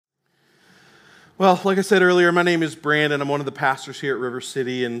Well, like I said earlier, my name is Brandon. I'm one of the pastors here at River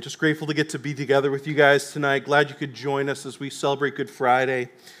City, and just grateful to get to be together with you guys tonight. Glad you could join us as we celebrate Good Friday.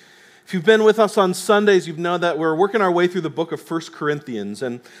 If you've been with us on Sundays, you know that we're working our way through the book of 1 Corinthians,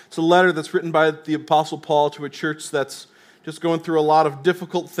 and it's a letter that's written by the Apostle Paul to a church that's just going through a lot of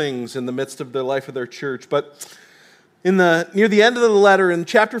difficult things in the midst of the life of their church. But near the end of the letter, in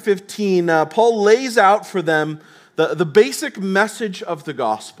chapter 15, Paul lays out for them the basic message of the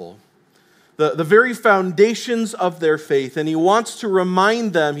gospel. The very foundations of their faith. And he wants to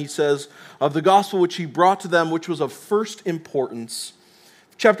remind them, he says, of the gospel which he brought to them, which was of first importance.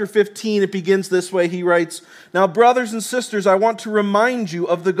 Chapter 15, it begins this way. He writes, "Now, brothers and sisters, I want to remind you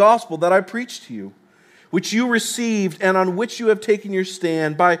of the gospel that I preached to you, which you received and on which you have taken your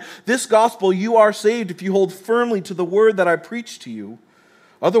stand. By this gospel you are saved if you hold firmly to the word that I preached to you.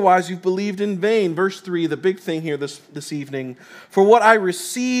 Otherwise, you've believed in vain." Verse 3, the big thing here this evening. "For what I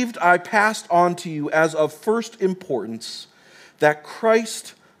received, I passed on to you as of first importance, that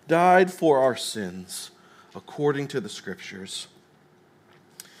Christ died for our sins, according to the Scriptures."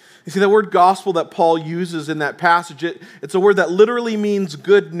 You see, that word gospel that Paul uses in that passage, it's a word that literally means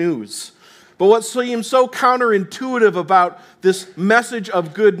good news. But what seems so counterintuitive about this message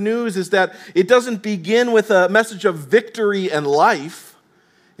of good news is that it doesn't begin with a message of victory and life.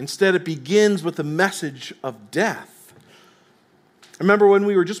 Instead, it begins with a message of death. I remember when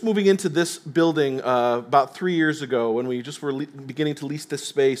we were just moving into this building about 3 years ago, when we just were beginning to lease this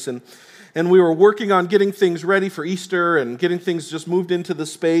space, and we were working on getting things ready for Easter and getting things just moved into the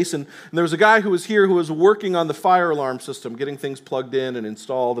space. And there was a guy who was here who was working on the fire alarm system, getting things plugged in and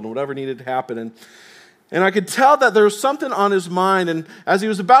installed and whatever needed to happen. And I could tell that there was something on his mind. And as he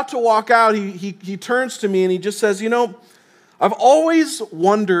was about to walk out, he turns to me and he just says, I've always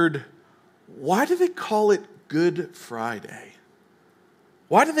wondered, why do they call it Good Friday?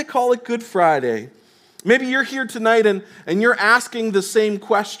 Why do they call it Good Friday? Maybe you're here tonight and you're asking the same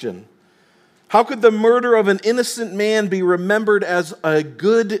question. How could the murder of an innocent man be remembered as a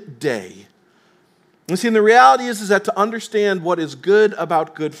good day? And see, the reality is that to understand what is good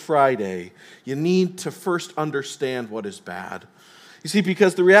about Good Friday, you need to first understand what is bad. You see,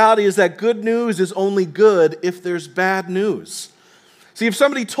 because the reality is that good news is only good if there's bad news. See, if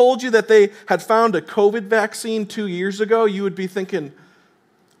somebody told you that they had found a COVID vaccine 2 years ago, you would be thinking,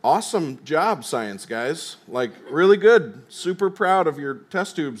 awesome job, science guys. Like, really good. Super proud of your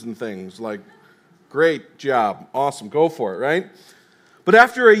test tubes and things. Like, great job. Awesome. Go for it, right? But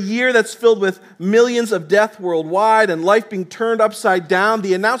after a year that's filled with millions of deaths worldwide and life being turned upside down,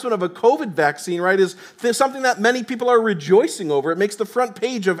 the announcement of a COVID vaccine, right, is something that many people are rejoicing over. It makes the front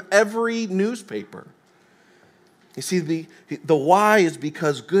page of every newspaper. You see, the why is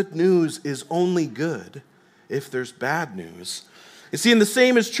because good news is only good if there's bad news. You see, and the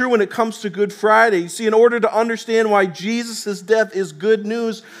same is true when it comes to Good Friday. You see, in order to understand why Jesus' death is good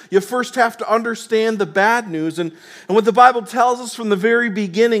news, you first have to understand the bad news. And what the Bible tells us from the very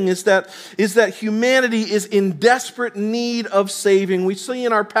beginning is that humanity is in desperate need of saving. We see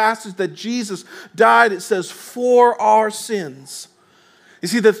in our passage that Jesus died, it says, for our sins. You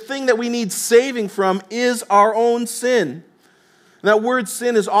see, the thing that we need saving from is our own sin. And that word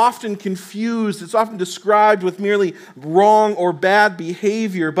sin is often confused. It's often described with merely wrong or bad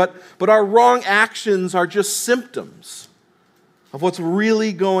behavior, but our wrong actions are just symptoms of what's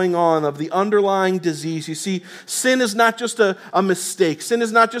really going on, of the underlying disease. You see, sin is not just a mistake. Sin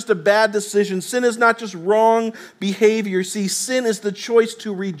is not just a bad decision. Sin is not just wrong behavior. See, sin is the choice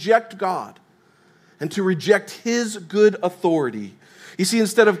to reject God and to reject His good authority. You see,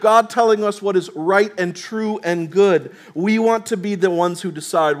 instead of God telling us what is right and true and good, we want to be the ones who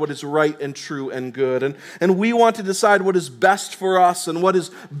decide what is right and true and good. And we want to decide what is best for us and what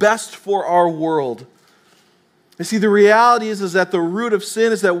is best for our world. You see, the reality is that the root of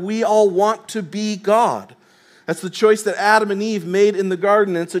sin is that we all want to be God. That's the choice that Adam and Eve made in the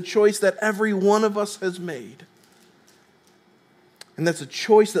garden, and it's a choice that every one of us has made. And that's a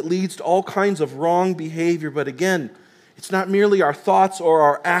choice that leads to all kinds of wrong behavior, but again, it's not merely our thoughts or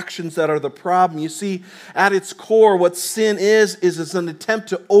our actions that are the problem. You see, at its core, what sin is an attempt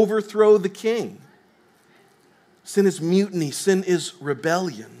to overthrow the king. Sin is mutiny. Sin is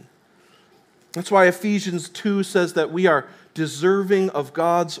rebellion. That's why Ephesians 2 says that we are deserving of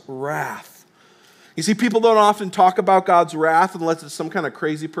God's wrath. You see, people don't often talk about God's wrath unless it's some kind of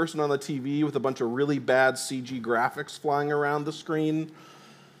crazy person on the TV with a bunch of really bad CG graphics flying around the screen.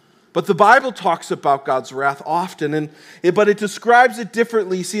 But the Bible talks about God's wrath often, but it describes it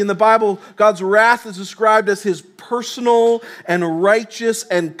differently. See, in the Bible, God's wrath is described as His personal and righteous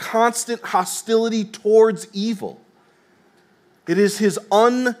and constant hostility towards evil. It is his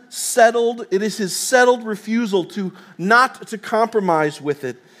settled refusal to not to compromise with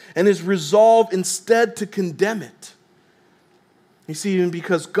it, and his resolve instead to condemn it. You see, even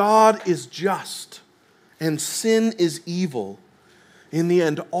because God is just and sin is evil, in the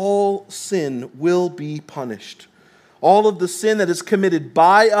end, all sin will be punished. All of the sin that is committed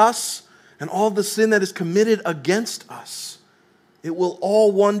by us and all of the sin that is committed against us, it will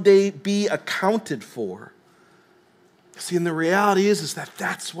all one day be accounted for. See, and the reality is that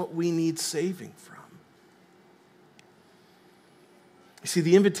that's what we need saving from. You see,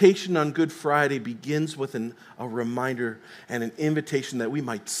 the invitation on Good Friday begins with a reminder and an invitation that we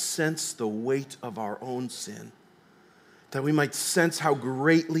might sense the weight of our own sin, that we might sense how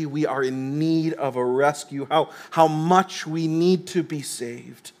greatly we are in need of a rescue, how much we need to be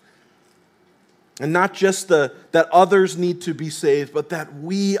saved. And not just that others need to be saved, but that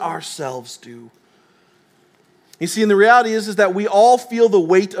we ourselves do. You see, and the reality is that we all feel the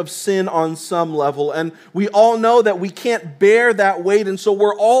weight of sin on some level, and we all know that we can't bear that weight, and so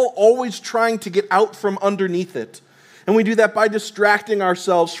we're all always trying to get out from underneath it. And we do that by distracting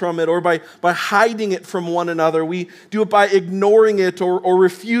ourselves from it or by hiding it from one another. We do it by ignoring it or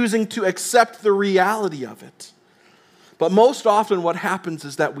refusing to accept the reality of it. But most often what happens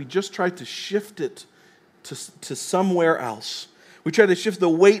is that we just try to shift it to somewhere else. We try to shift the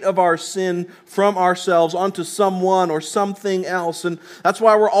weight of our sin from ourselves onto someone or something else. And that's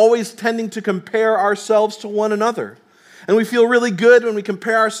why we're always tending to compare ourselves to one another. And we feel really good when we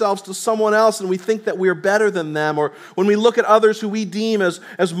compare ourselves to someone else and we think that we're better than them. Or when we look at others who we deem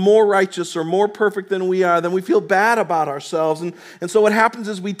as more righteous or more perfect than we are, then we feel bad about ourselves. And so what happens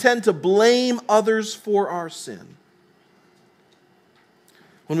is we tend to blame others for our sin.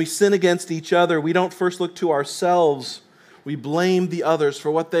 When we sin against each other, we don't first look to ourselves. We blame the others for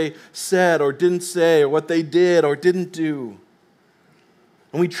what they said or didn't say or what they did or didn't do.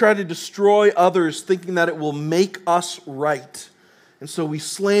 And we try to destroy others thinking that it will make us right. And so we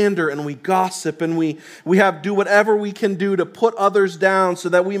slander and we gossip and we do whatever we can do to put others down so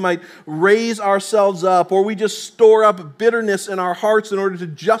that we might raise ourselves up, or we just store up bitterness in our hearts in order to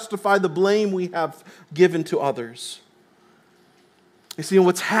justify the blame we have given to others. You see,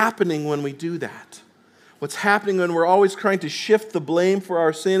 what's happening when we do that? What's happening when we're always trying to shift the blame for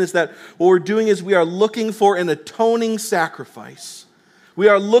our sin is that what we're doing is we are looking for an atoning sacrifice. We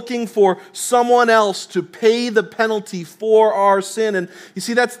are looking for someone else to pay the penalty for our sin. And you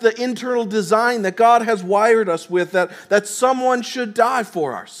see, that's the internal design that God has wired us with, that someone should die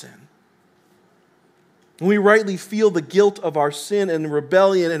for our sin. And we rightly feel the guilt of our sin and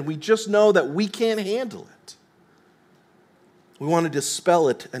rebellion, and we just know that we can't handle it. We want to dispel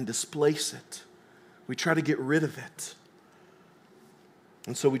it and displace it. We try to get rid of it.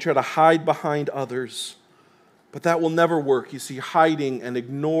 And so we try to hide behind others. But that will never work. You see, hiding and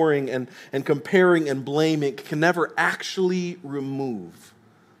ignoring and comparing and blaming can never actually remove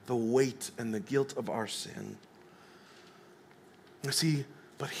the weight and the guilt of our sin. You see,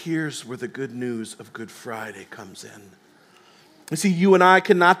 but here's where the good news of Good Friday comes in. You see, you and I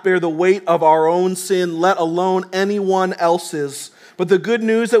cannot bear the weight of our own sin, let alone anyone else's. But the good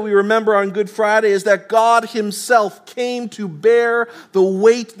news that we remember on Good Friday is that God himself came to bear the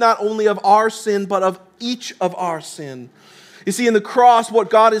weight not only of our sin, but of each of our sin. You see, in the cross, what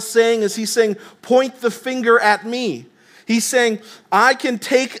God is saying is he's saying, point the finger at me. He's saying, I can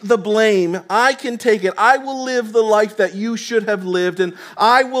take the blame. I can take it. I will live the life that you should have lived, and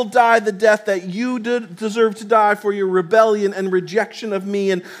I will die the death that you deserve to die for your rebellion and rejection of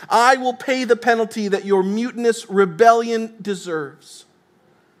me, and I will pay the penalty that your mutinous rebellion deserves.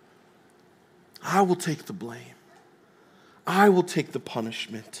 I will take the blame. I will take the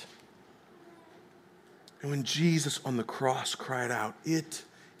punishment. And when Jesus on the cross cried out, "It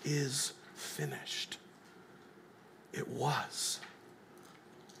is finished," it was.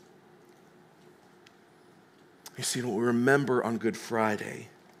 You see, what we remember on Good Friday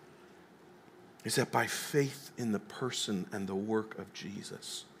is that by faith in the person and the work of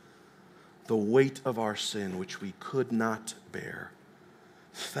Jesus, the weight of our sin, which we could not bear,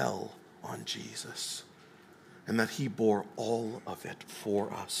 fell on Jesus, and that he bore all of it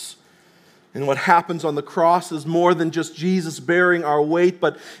for us. And what happens on the cross is more than just Jesus bearing our weight,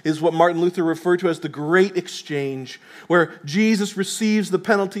 but is what Martin Luther referred to as the great exchange, where Jesus receives the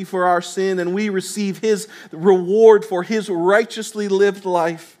penalty for our sin and we receive his reward for his righteously lived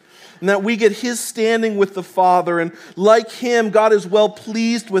life. and that we get his standing with the Father. And like him, God is well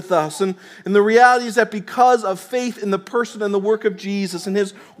pleased with us. And the reality is that because of faith in the person and the work of Jesus and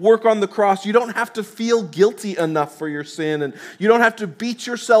his work on the cross, you don't have to feel guilty enough for your sin, and you don't have to beat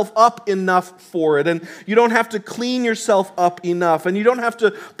yourself up enough for it, and you don't have to clean yourself up enough, and you don't have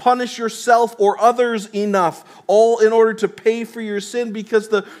to punish yourself or others enough, all in order to pay for your sin, because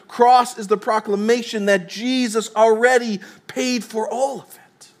the cross is the proclamation that Jesus already paid for all of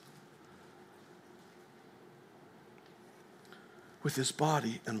it with his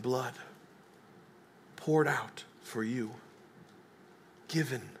body and blood poured out for you,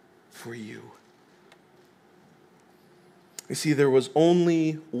 given for you. You see, there was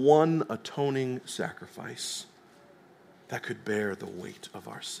only one atoning sacrifice that could bear the weight of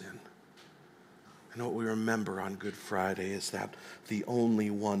our sin. And what we remember on Good Friday is that the only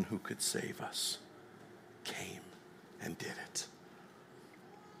one who could save us came and did it.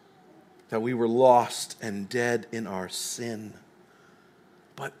 That we were lost and dead in our sin,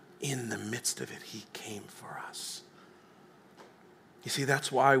 but in the midst of it, he came for us. You see,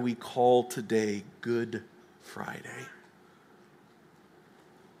 that's why we call today Good Friday.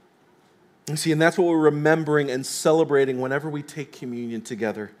 You see, and that's what we're remembering and celebrating whenever we take communion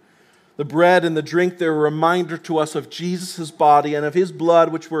together. The bread and the drink, they're a reminder to us of Jesus' body and of his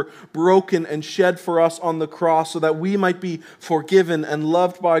blood, which were broken and shed for us on the cross so that we might be forgiven and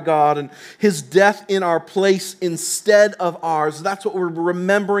loved by God, and his death in our place instead of ours. That's what we're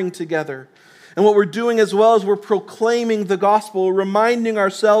remembering together. And what we're doing as well is we're proclaiming the gospel, reminding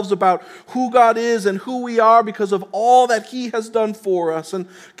ourselves about who God is and who we are because of all that he has done for us. And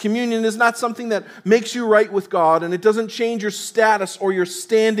communion is not something that makes you right with God, and it doesn't change your status or your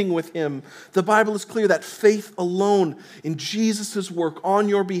standing with him. The Bible is clear that faith alone in Jesus' work on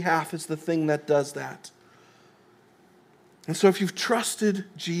your behalf is the thing that does that. And so if you've trusted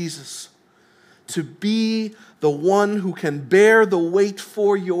Jesus to be the one who can bear the weight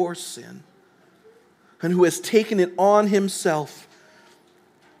for your sin, and who has taken it on himself,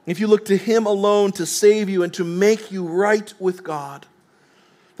 if you look to him alone to save you and to make you right with God,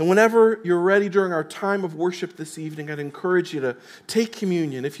 then whenever you're ready during our time of worship this evening, I'd encourage you to take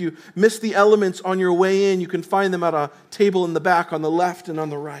communion. If you miss the elements on your way in, you can find them at a table in the back on the left and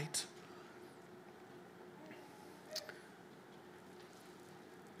on the right.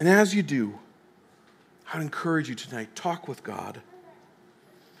 And as you do, I'd encourage you tonight, talk with God.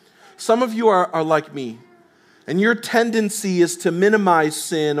 Some of you are like me, and your tendency is to minimize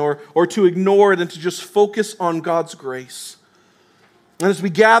sin or to ignore it and to just focus on God's grace. And as we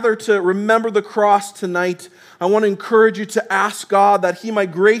gather to remember the cross tonight, I want to encourage you to ask God that he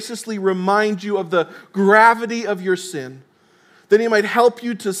might graciously remind you of the gravity of your sin, that he might help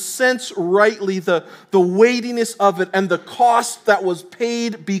you to sense rightly the weightiness of it and the cost that was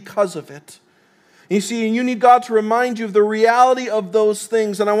paid because of it. You see, and you need God to remind you of the reality of those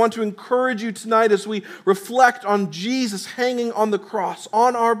things. And I want to encourage you tonight as we reflect on Jesus hanging on the cross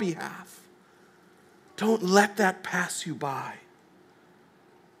on our behalf. Don't let that pass you by.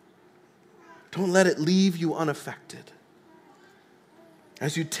 Don't let it leave you unaffected.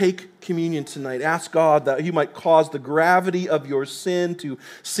 As you take communion tonight, ask God that he might cause the gravity of your sin to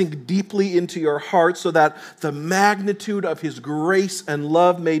sink deeply into your heart so that the magnitude of his grace and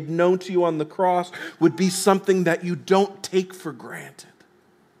love made known to you on the cross would be something that you don't take for granted,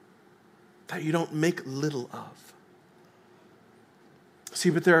 that you don't make little of. See,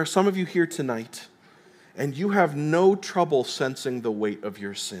 but there are some of you here tonight, and you have no trouble sensing the weight of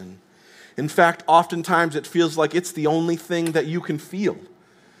your sin. In fact, oftentimes it feels like it's the only thing that you can feel.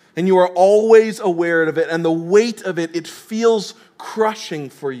 And you are always aware of it, and the weight of it, it feels crushing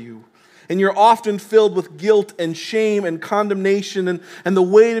for you. And you're often filled with guilt and shame and condemnation, and the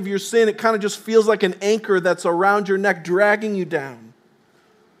weight of your sin, it kind of just feels like an anchor that's around your neck, dragging you down.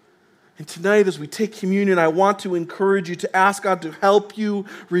 And tonight, as we take communion, I want to encourage you to ask God to help you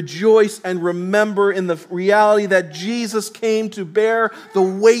rejoice and remember in the reality that Jesus came to bear the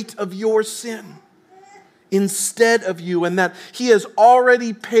weight of your sin instead of you, and that he has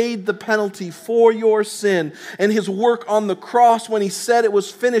already paid the penalty for your sin. And his work on the cross, when he said it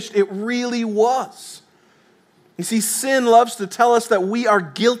was finished, it really was. You see, sin loves to tell us that we are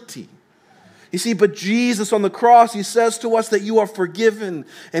guilty. You see, but Jesus on the cross, he says to us that you are forgiven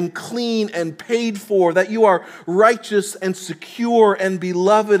and clean and paid for, that you are righteous and secure and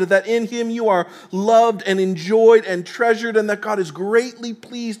beloved, that in him you are loved and enjoyed and treasured, and that God is greatly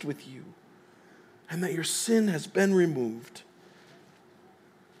pleased with you, and that your sin has been removed.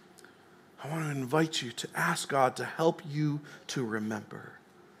 I want to invite you to ask God to help you to remember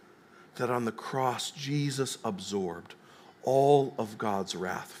that on the cross, Jesus absorbed all of God's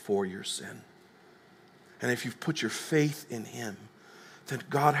wrath for your sin. And if you've put your faith in him, then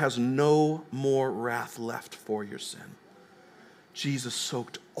God has no more wrath left for your sin. Jesus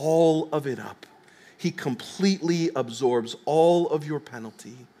soaked all of it up. He completely absorbs all of your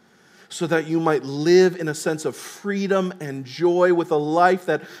penalty so that you might live in a sense of freedom and joy with a life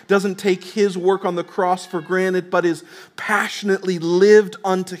that doesn't take his work on the cross for granted, but is passionately lived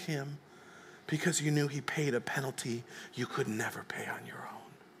unto him because you knew he paid a penalty you could never pay on your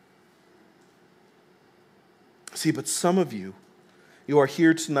own. See, but some of you are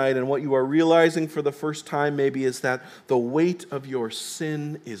here tonight, and what you are realizing for the first time maybe is that the weight of your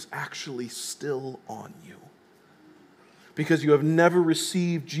sin is actually still on you, because you have never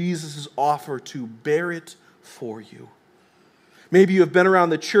received Jesus' offer to bear it for you. Maybe you have been around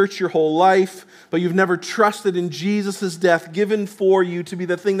the church your whole life, but you've never trusted in Jesus' death given for you to be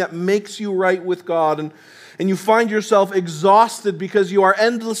the thing that makes you right with God. And you find yourself exhausted because you are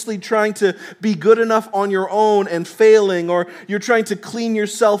endlessly trying to be good enough on your own and failing, or you're trying to clean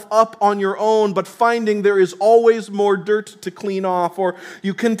yourself up on your own, but finding there is always more dirt to clean off, or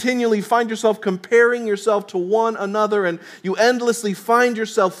you continually find yourself comparing yourself to one another, and you endlessly find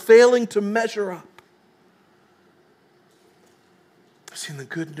yourself failing to measure up. See, the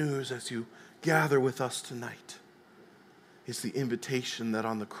good news as you gather with us tonight is the invitation that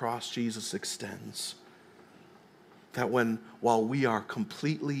on the cross Jesus extends. That while we are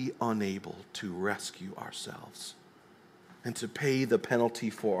completely unable to rescue ourselves and to pay the penalty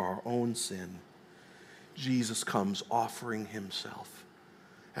for our own sin, Jesus comes offering himself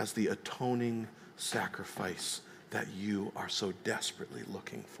as the atoning sacrifice that you are so desperately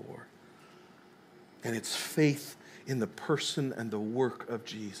looking for. And it's faith in the person and the work of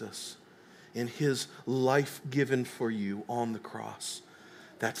Jesus, in his life given for you on the cross,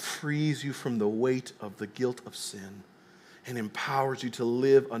 that frees you from the weight of the guilt of sin and empowers you to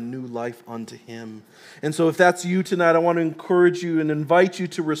live a new life unto him. And so if that's you tonight, I want to encourage you and invite you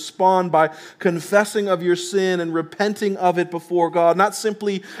to respond by confessing of your sin and repenting of it before God, not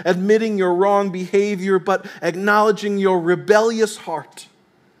simply admitting your wrong behavior, but acknowledging your rebellious heart,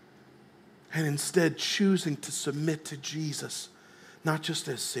 and instead choosing to submit to Jesus, not just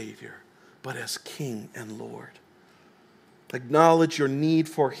as Savior, but as King and Lord. Acknowledge your need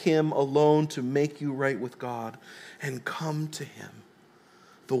for him alone to make you right with God, and come to him,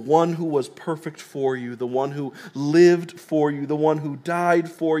 the one who was perfect for you, the one who lived for you, the one who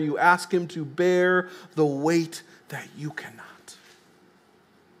died for you. Ask him to bear the weight that you cannot.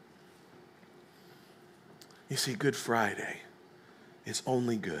 You see, Good Friday is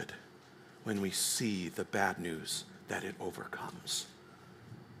only good when we see the bad news that it overcomes.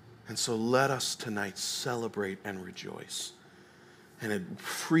 And so let us tonight celebrate and rejoice and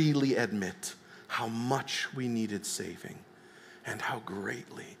freely admit how much we needed saving and how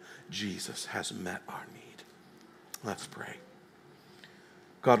greatly Jesus has met our need. Let's pray.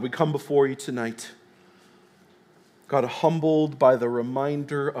 God, we come before you tonight, God, humbled by the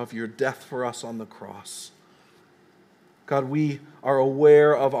reminder of your death for us on the cross. God, we are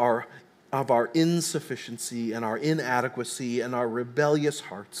aware of our insufficiency and our inadequacy and our rebellious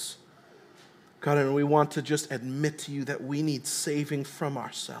hearts. God, and we want to just admit to you that we need saving from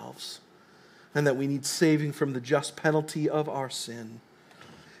ourselves and that we need saving from the just penalty of our sin.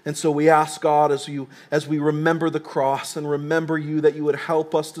 And so we ask, God, as we remember the cross and remember you, that you would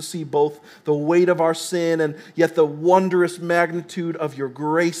help us to see both the weight of our sin and yet the wondrous magnitude of your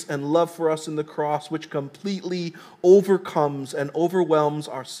grace and love for us in the cross, which completely overcomes and overwhelms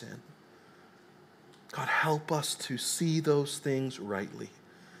our sin. God, help us to see those things rightly,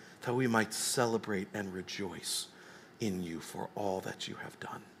 that we might celebrate and rejoice in you for all that you have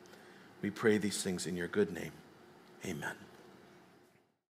done. We pray these things in your good name. Amen.